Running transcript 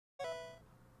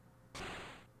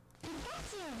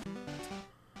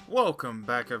Welcome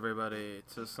back, everybody,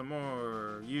 to some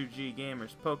more UG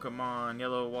Gamers Pokemon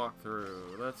Yellow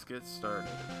walkthrough. Let's get started.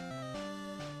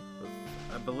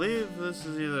 I believe this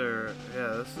is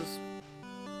this is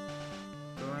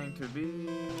going to be...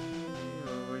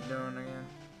 What are we doing again?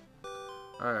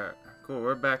 Alright, cool,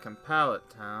 we're back in Pallet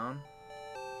Town.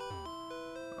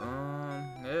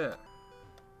 Yeah.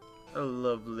 A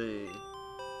lovely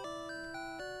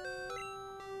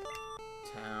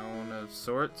town of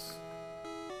sorts.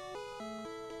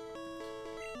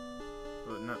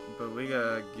 But we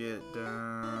gotta get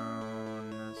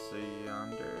down, let's see,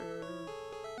 yonder.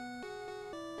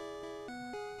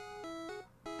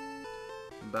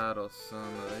 Battle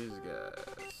some of these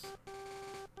guys.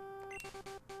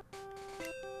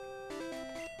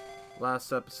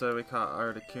 Last episode we caught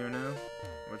Articuno,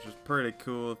 which was pretty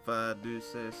cool if I do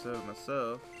say so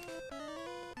myself.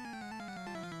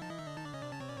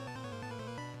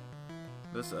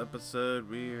 This episode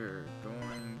we are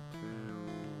going to...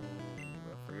 I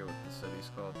forget what the city's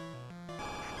called.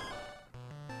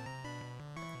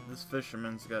 This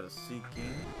fisherman's got a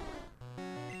Seeking.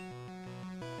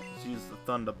 Let's use the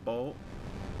Thunderbolt.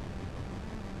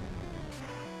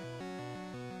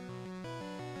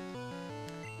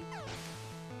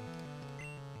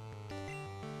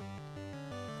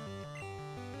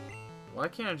 Why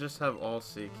can't I just have all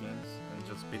Seekings and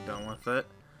just be done with it?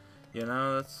 You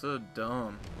know, that's so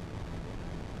dumb.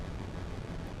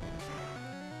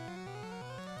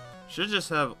 Should just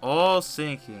have all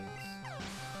Seekings.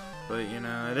 But, you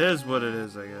know, it is what it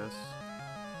is, I guess.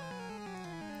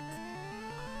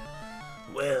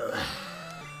 Well,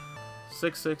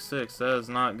 666, that is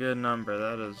not a good number.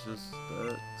 That is just,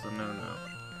 that's a no-no.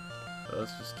 So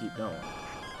let's just keep going.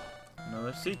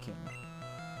 Another Seeking.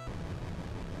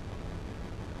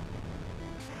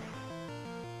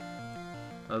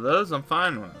 Now those I'm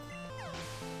fine with.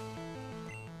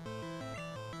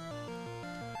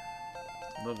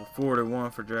 Level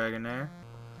 41 for Dragonair.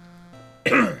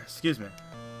 Excuse me.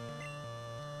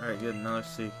 Alright, good, another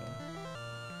Seeking.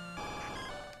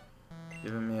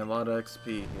 Giving me a lot of XP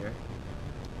here.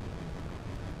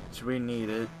 Which we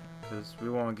needed, because we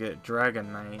won't get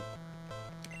Dragonite.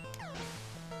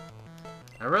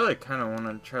 I really kind of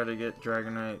want to try to get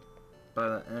Dragonite by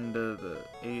the end of the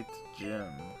 8th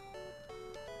gym.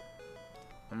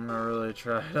 I'm gonna really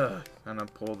try to kind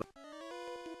of pull the...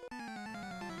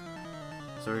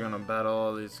 So we're gonna battle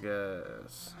all these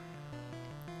guys.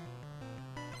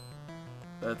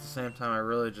 But at the same time, I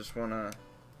really just wanna...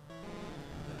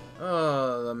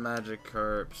 Oh, the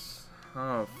Magikarps.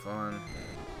 Oh, fun.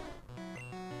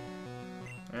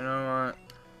 You know what?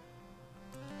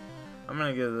 I'm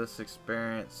gonna give this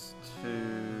experience to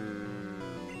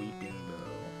Weeping Bow.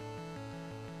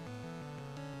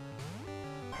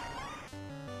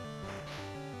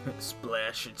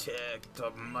 Splash attack, the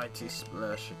mighty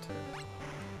splash attack.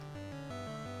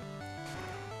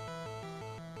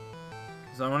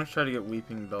 So I want to try to get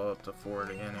Weeping Bell up to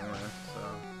 40 anyway, so...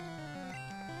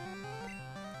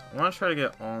 I want to try to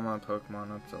get all my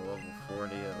Pokemon up to level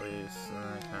 40 at least, and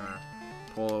then kind of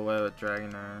pull away with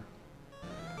Dragonair.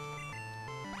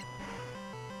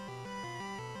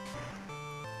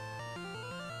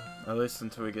 At least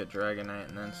until we get Dragonite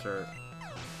and then start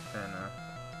kind of...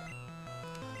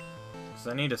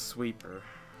 I need a sweeper.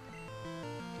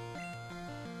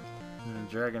 And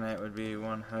Dragonite would be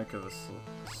one heck of a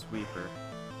sweeper.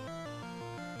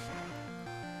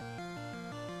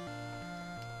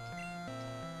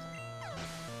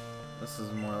 This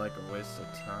is more like a waste of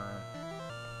time.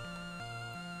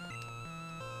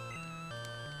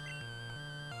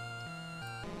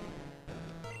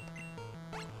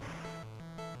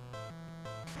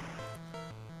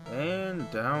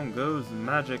 And down goes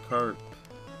Magikarp.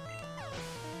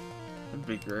 It'd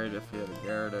be great if he had a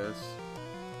Gyarados.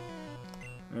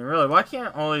 I mean, really, why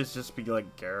can't all these just be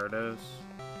like Gyarados?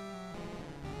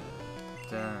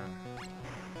 Damn.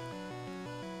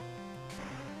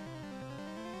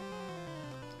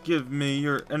 Give me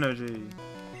your energy.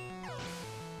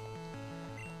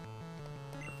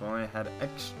 If only I had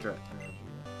extra energy.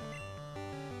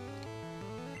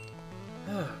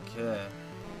 Okay.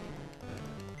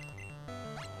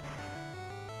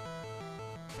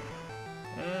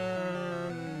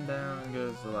 And down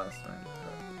goes the last Magikarp.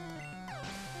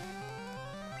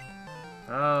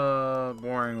 How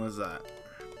boring was that?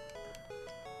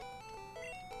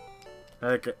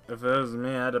 Heck, if it was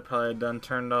me, I'd have probably done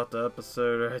turned off the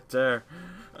episode right there.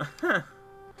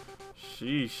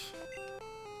 Sheesh.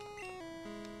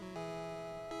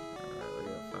 Alright, we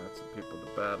gotta find some people to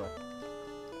battle.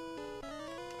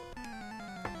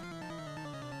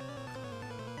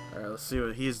 Alright, let's see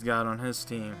what he's got on his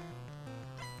team.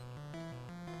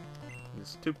 He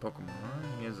has 2 Pokemon.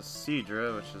 He has a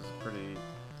Seadra, which is a pretty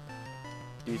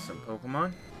decent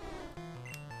Pokemon.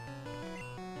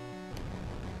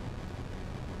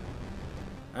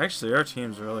 Actually, our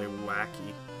team's really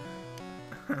wacky.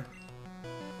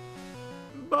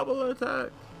 Bubble attack!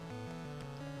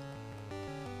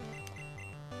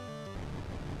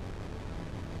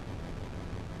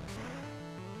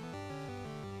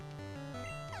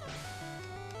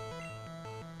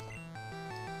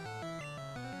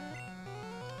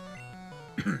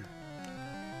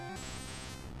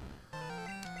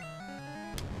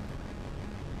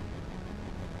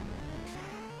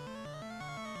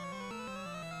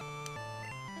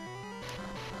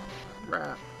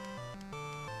 Rap.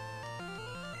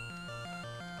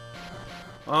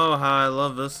 Oh, how I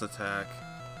love this attack.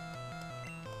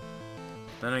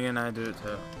 Then again, I do it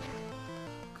too.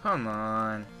 Come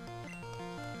on.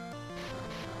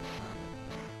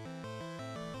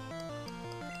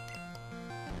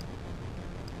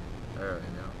 There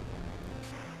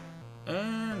we go.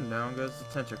 And down goes the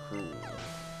Tentacruel.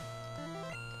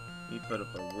 He put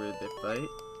up a weird fight.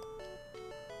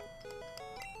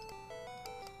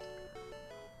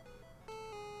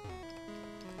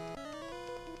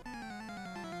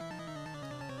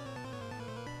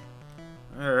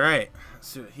 Alright, let's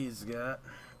see what he's got.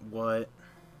 What?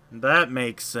 That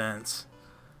makes sense.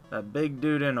 That big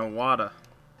dude in a water.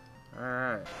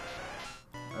 Alright.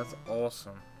 That's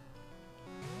awesome.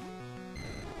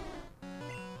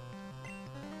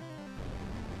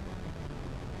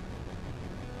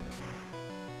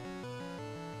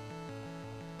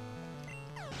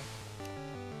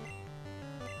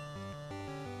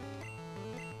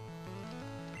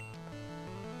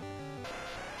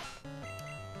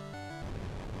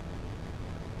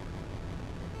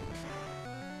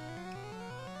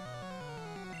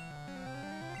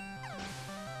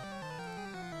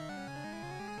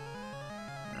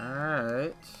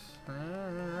 Alright,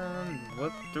 and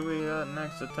what do we got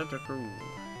next? A Tentacruel.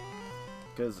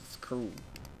 Because it's cool.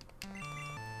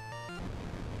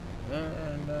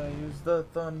 And I use the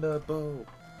Thunderbolt.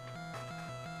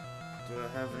 Do I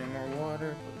have any more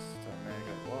water? Please tell me I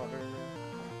got water.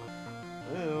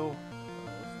 Ew.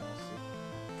 That's nasty.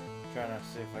 Trying to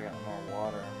see if I got more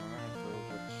water in my fridge,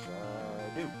 which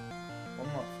I do. One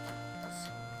more.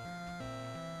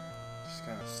 Just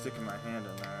kind of sticking my hand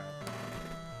in there.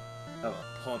 Have a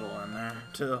puddle in there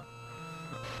too,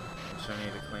 which I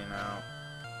need to clean out.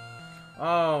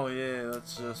 Oh yeah,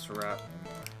 let's just wrap me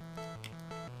more.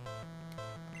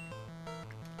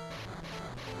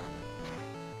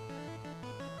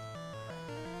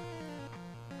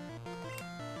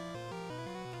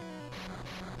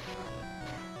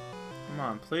 Come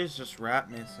on, please just wrap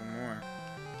me some more.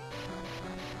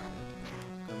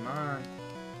 Come on.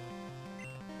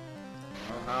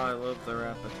 Oh, how I love the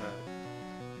wrap attack.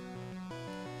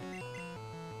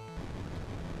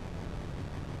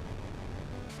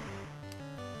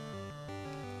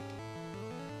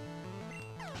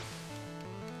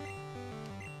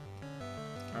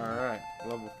 Alright,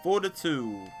 level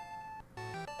 42.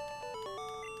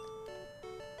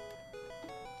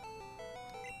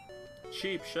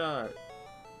 Cheap shot.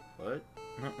 What?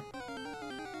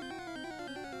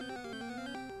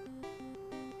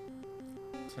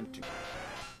 Tentacool.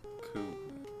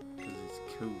 Because he's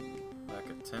cool. Like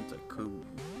a Tentacool.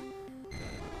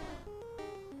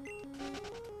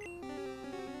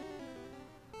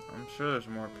 I'm sure there's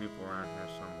more people around here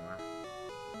somewhere.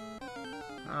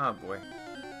 Ah, boy.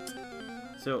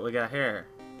 See what we got here.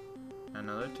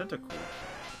 Another Tentacool.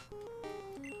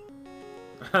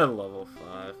 Level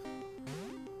 5.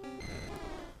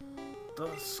 The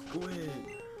squid.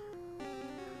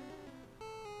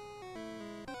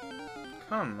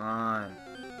 Come on.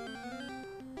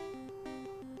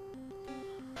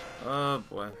 Oh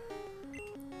boy.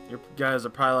 You guys are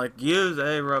probably like, use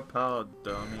a repel,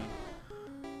 dummy.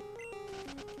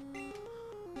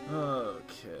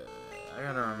 Okay. I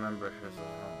gotta remember his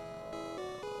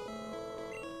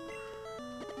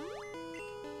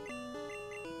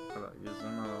How about using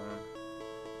another one?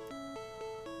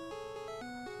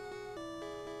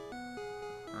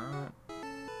 I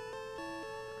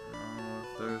don't know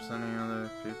if there's any other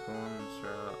people in this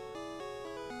route.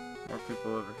 More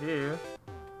people over here.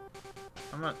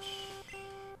 How much?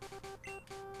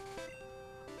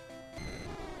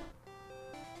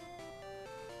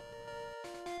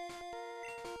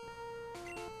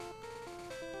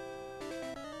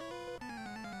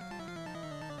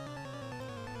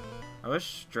 I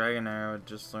wish Dragonair would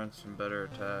just learn some better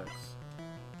attacks.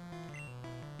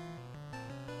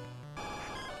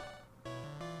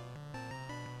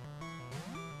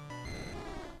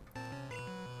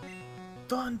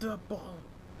 Thunderbolt.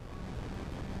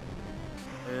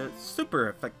 It's super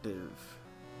effective.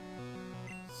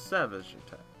 Savage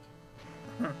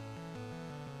attack.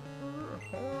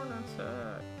 Horn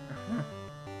attack.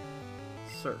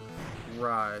 Surf.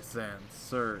 Rise and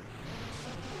surf.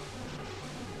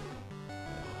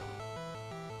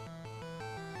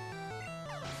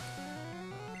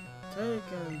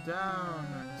 Taken down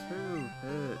in 2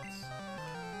 hits.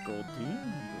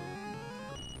 Goldine.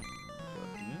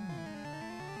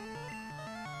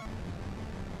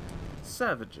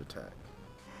 Savage attack.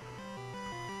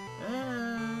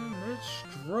 And it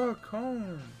struck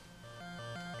home.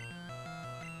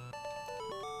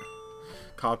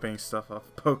 Copying stuff off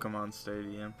Pokemon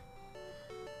Stadium.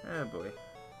 Eh boy.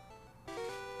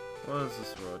 What does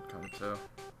this road come to?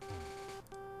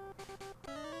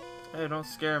 Hey, don't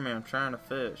scare me, I'm trying to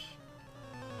fish.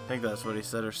 I think that's what he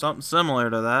said, or something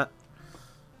similar to that.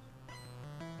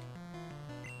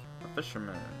 A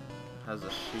fisherman has a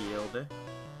shield.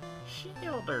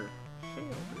 Shielder!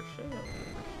 Shielder.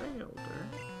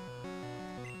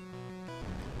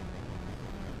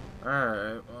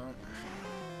 Alright, well.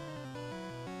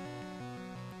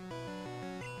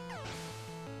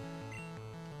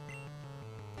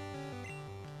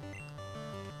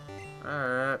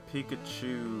 Alright,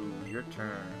 Pikachu, your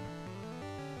turn.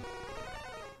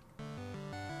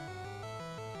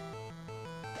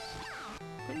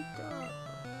 Pika!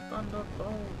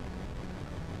 Thunderbolt!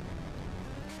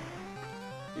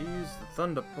 Use the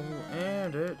Thunderbolt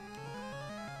and it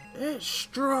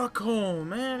struck home,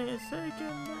 man. It's taken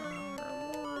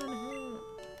down in 1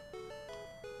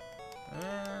 hit.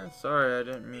 And sorry, I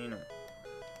didn't mean it.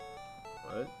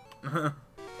 What?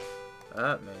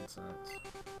 That made sense.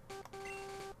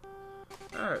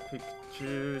 Alright,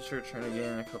 Pikachu, it's your turn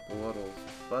again. A couple littles,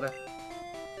 buddy.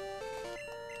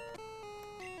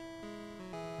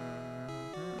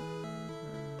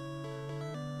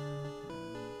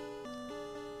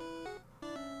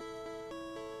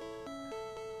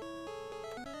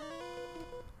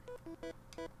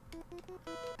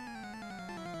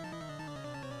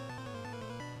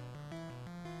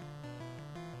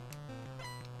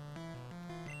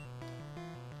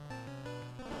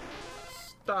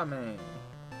 Me.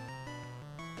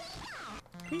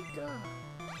 Pika!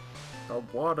 The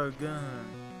water gun.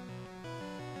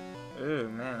 Ooh,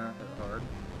 man, that hit hard.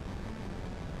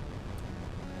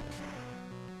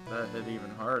 That hit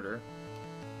even harder.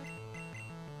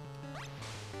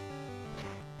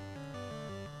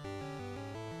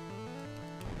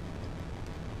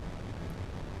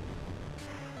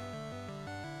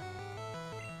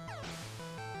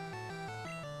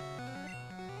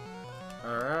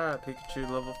 Alright, Pikachu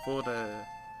level 40.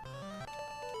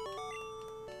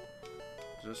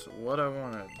 Just what I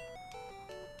wanted.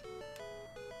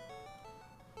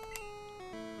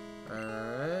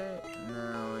 Alright,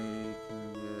 now we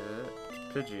can get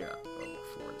Pidgeot level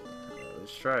 40.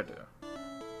 Let's try to.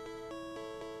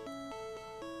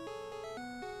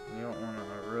 You don't want to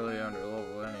really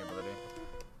underlevel anybody.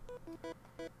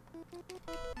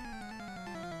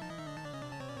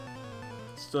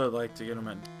 Still I'd like to get him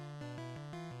at...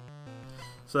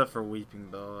 Except for Weeping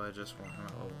Bell, I just want him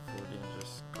at level 40 and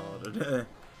just call it a day.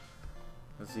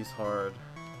 Because he's hard.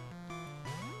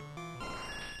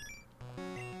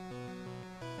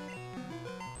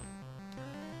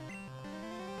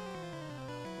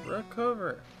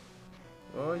 Recover!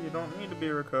 Well, you don't need to be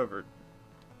recovered.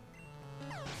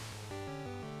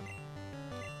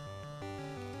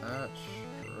 That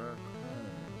struck home.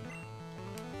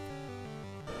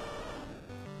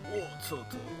 Oh,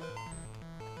 Toto!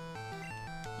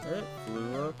 It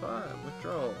flew up high.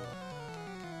 Withdrawal.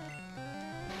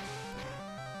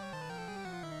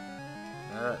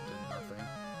 That did nothing.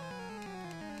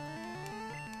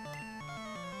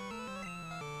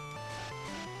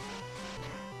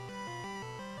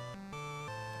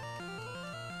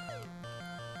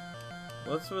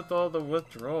 What's with all the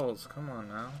withdrawals? Come on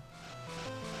now.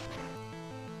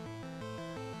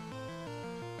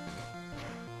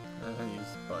 And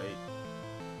use bite.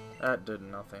 That did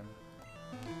nothing.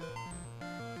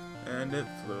 And it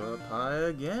flew up high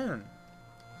again.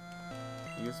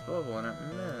 Use bubble and it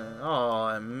missed. Oh,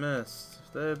 I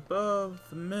missed. They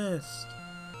both missed.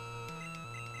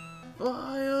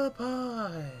 Fly up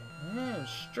high and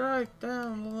strike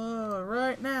down low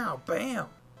right now. Bam!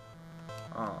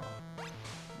 Oh,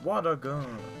 what a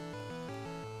gun!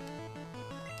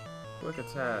 Quick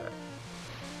attack.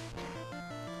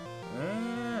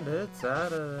 And it's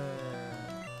out of there.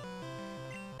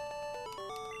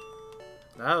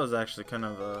 That was actually kind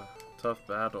of a tough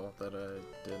battle that I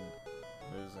didn't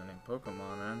lose any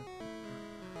Pokemon in.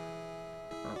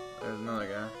 Oh, there's another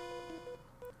guy.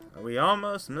 We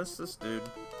almost missed this dude.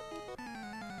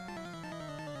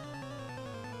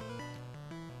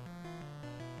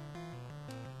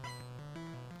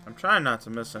 I'm trying not to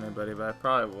miss anybody, but I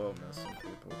probably will miss some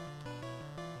people.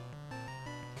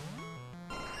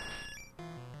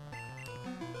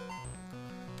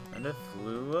 And it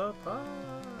flew up high,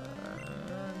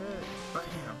 and it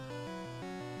bam.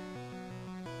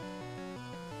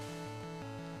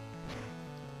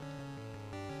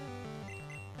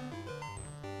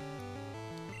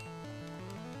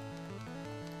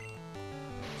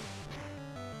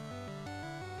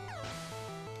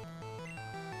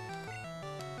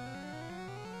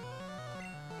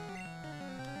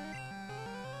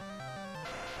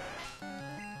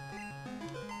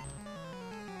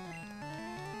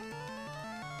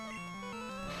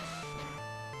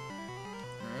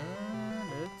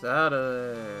 It's out of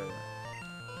there.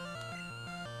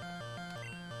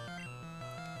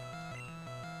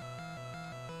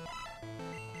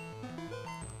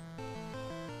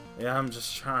 Yeah, I'm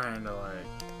just trying to like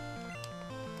get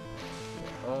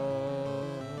all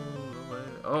the way.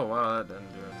 Oh wow, that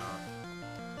didn't do enough.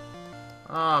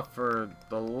 Ah, for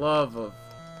the love of.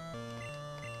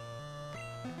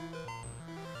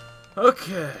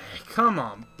 Okay, come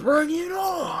on, bring it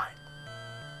on!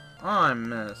 I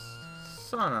missed.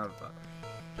 Son of a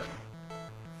shit.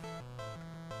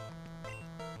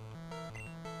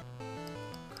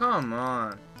 Come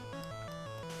on.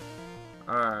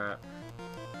 Alright.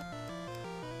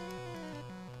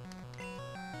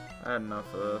 I had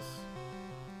enough of this.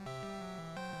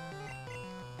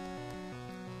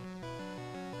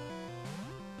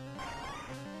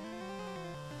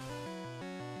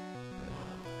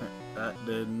 That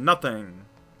did nothing.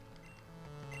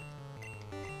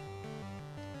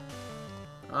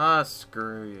 Ah,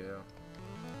 screw you.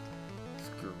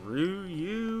 Screw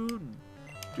you,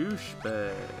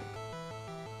 douchebag.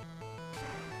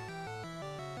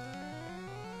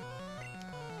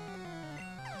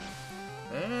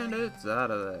 And it's out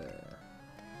of there.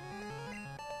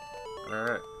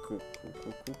 Alright, cool.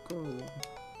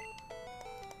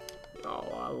 Oh,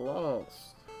 I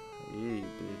lost. Yeah, you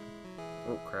did.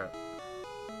 Oh, crap.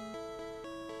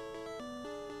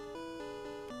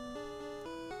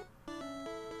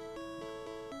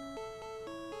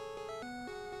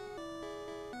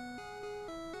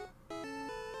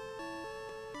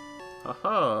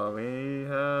 Haha, we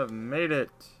have made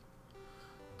it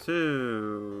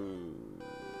to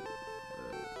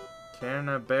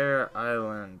Cinnabar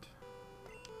Island.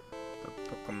 The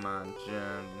Pokemon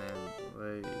Gym named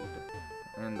Blade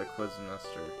and the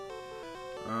Quizmaster.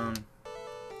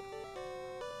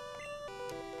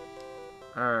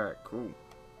 Alright, cool.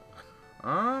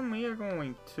 We are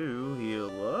going to heal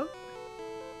up.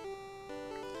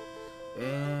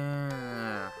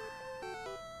 And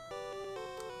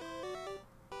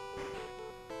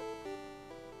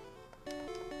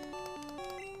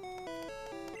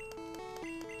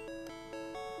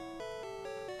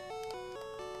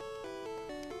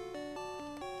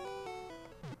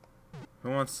who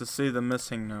wants to see the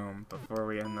missing gnome before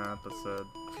we end the episode?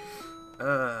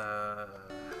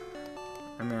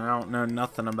 I mean, I don't know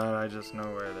nothing about it, I just know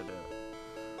where to do it.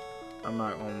 I'm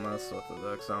not gonna mess with it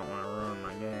though, because I don't want to ruin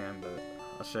my game, but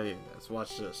I'll show you guys.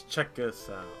 Watch this. Check this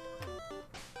out.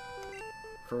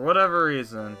 For whatever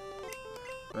reason,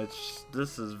 which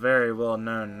this is very well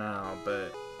known now,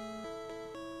 but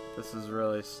this is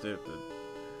really stupid.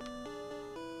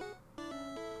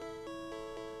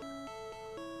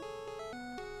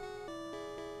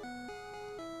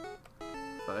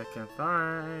 If I can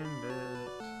find it.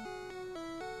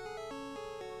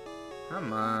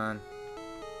 Come on.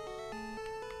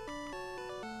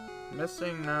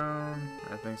 Missing gnome,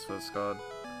 I think that's what it's called.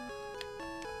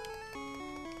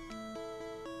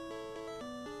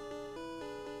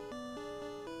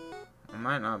 I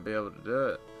might not be able to do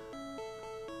it.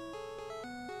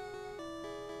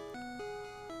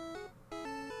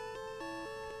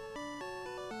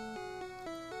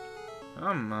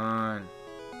 Come on.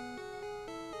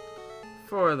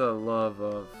 For the love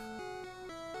of.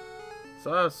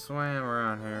 So I've swam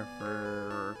around here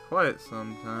for quite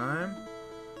some time.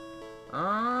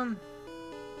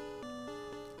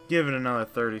 Give it another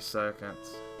 30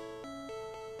 seconds.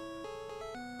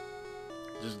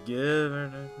 Just give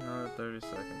it another 30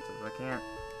 seconds.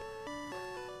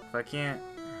 If I can't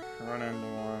run into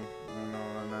one, I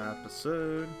know on an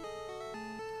episode.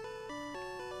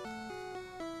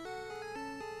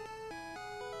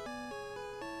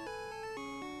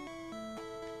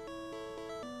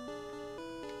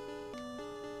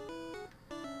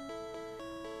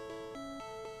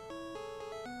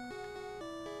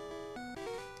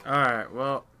 Alright,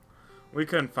 well, We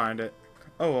couldn't find it.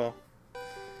 Oh well.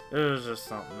 It was just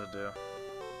something to do.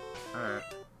 Alright.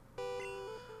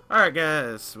 Alright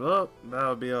guys, well,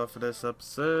 that'll be all for this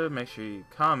episode. Make sure you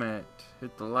comment,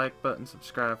 hit the like button,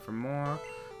 subscribe for more.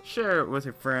 Share it with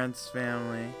your friends,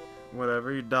 family,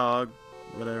 whatever, your dog,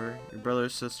 whatever, your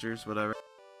brothers, sisters, whatever.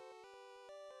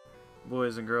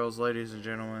 Boys and girls, ladies and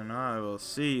gentlemen, I will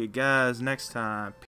see you guys next time.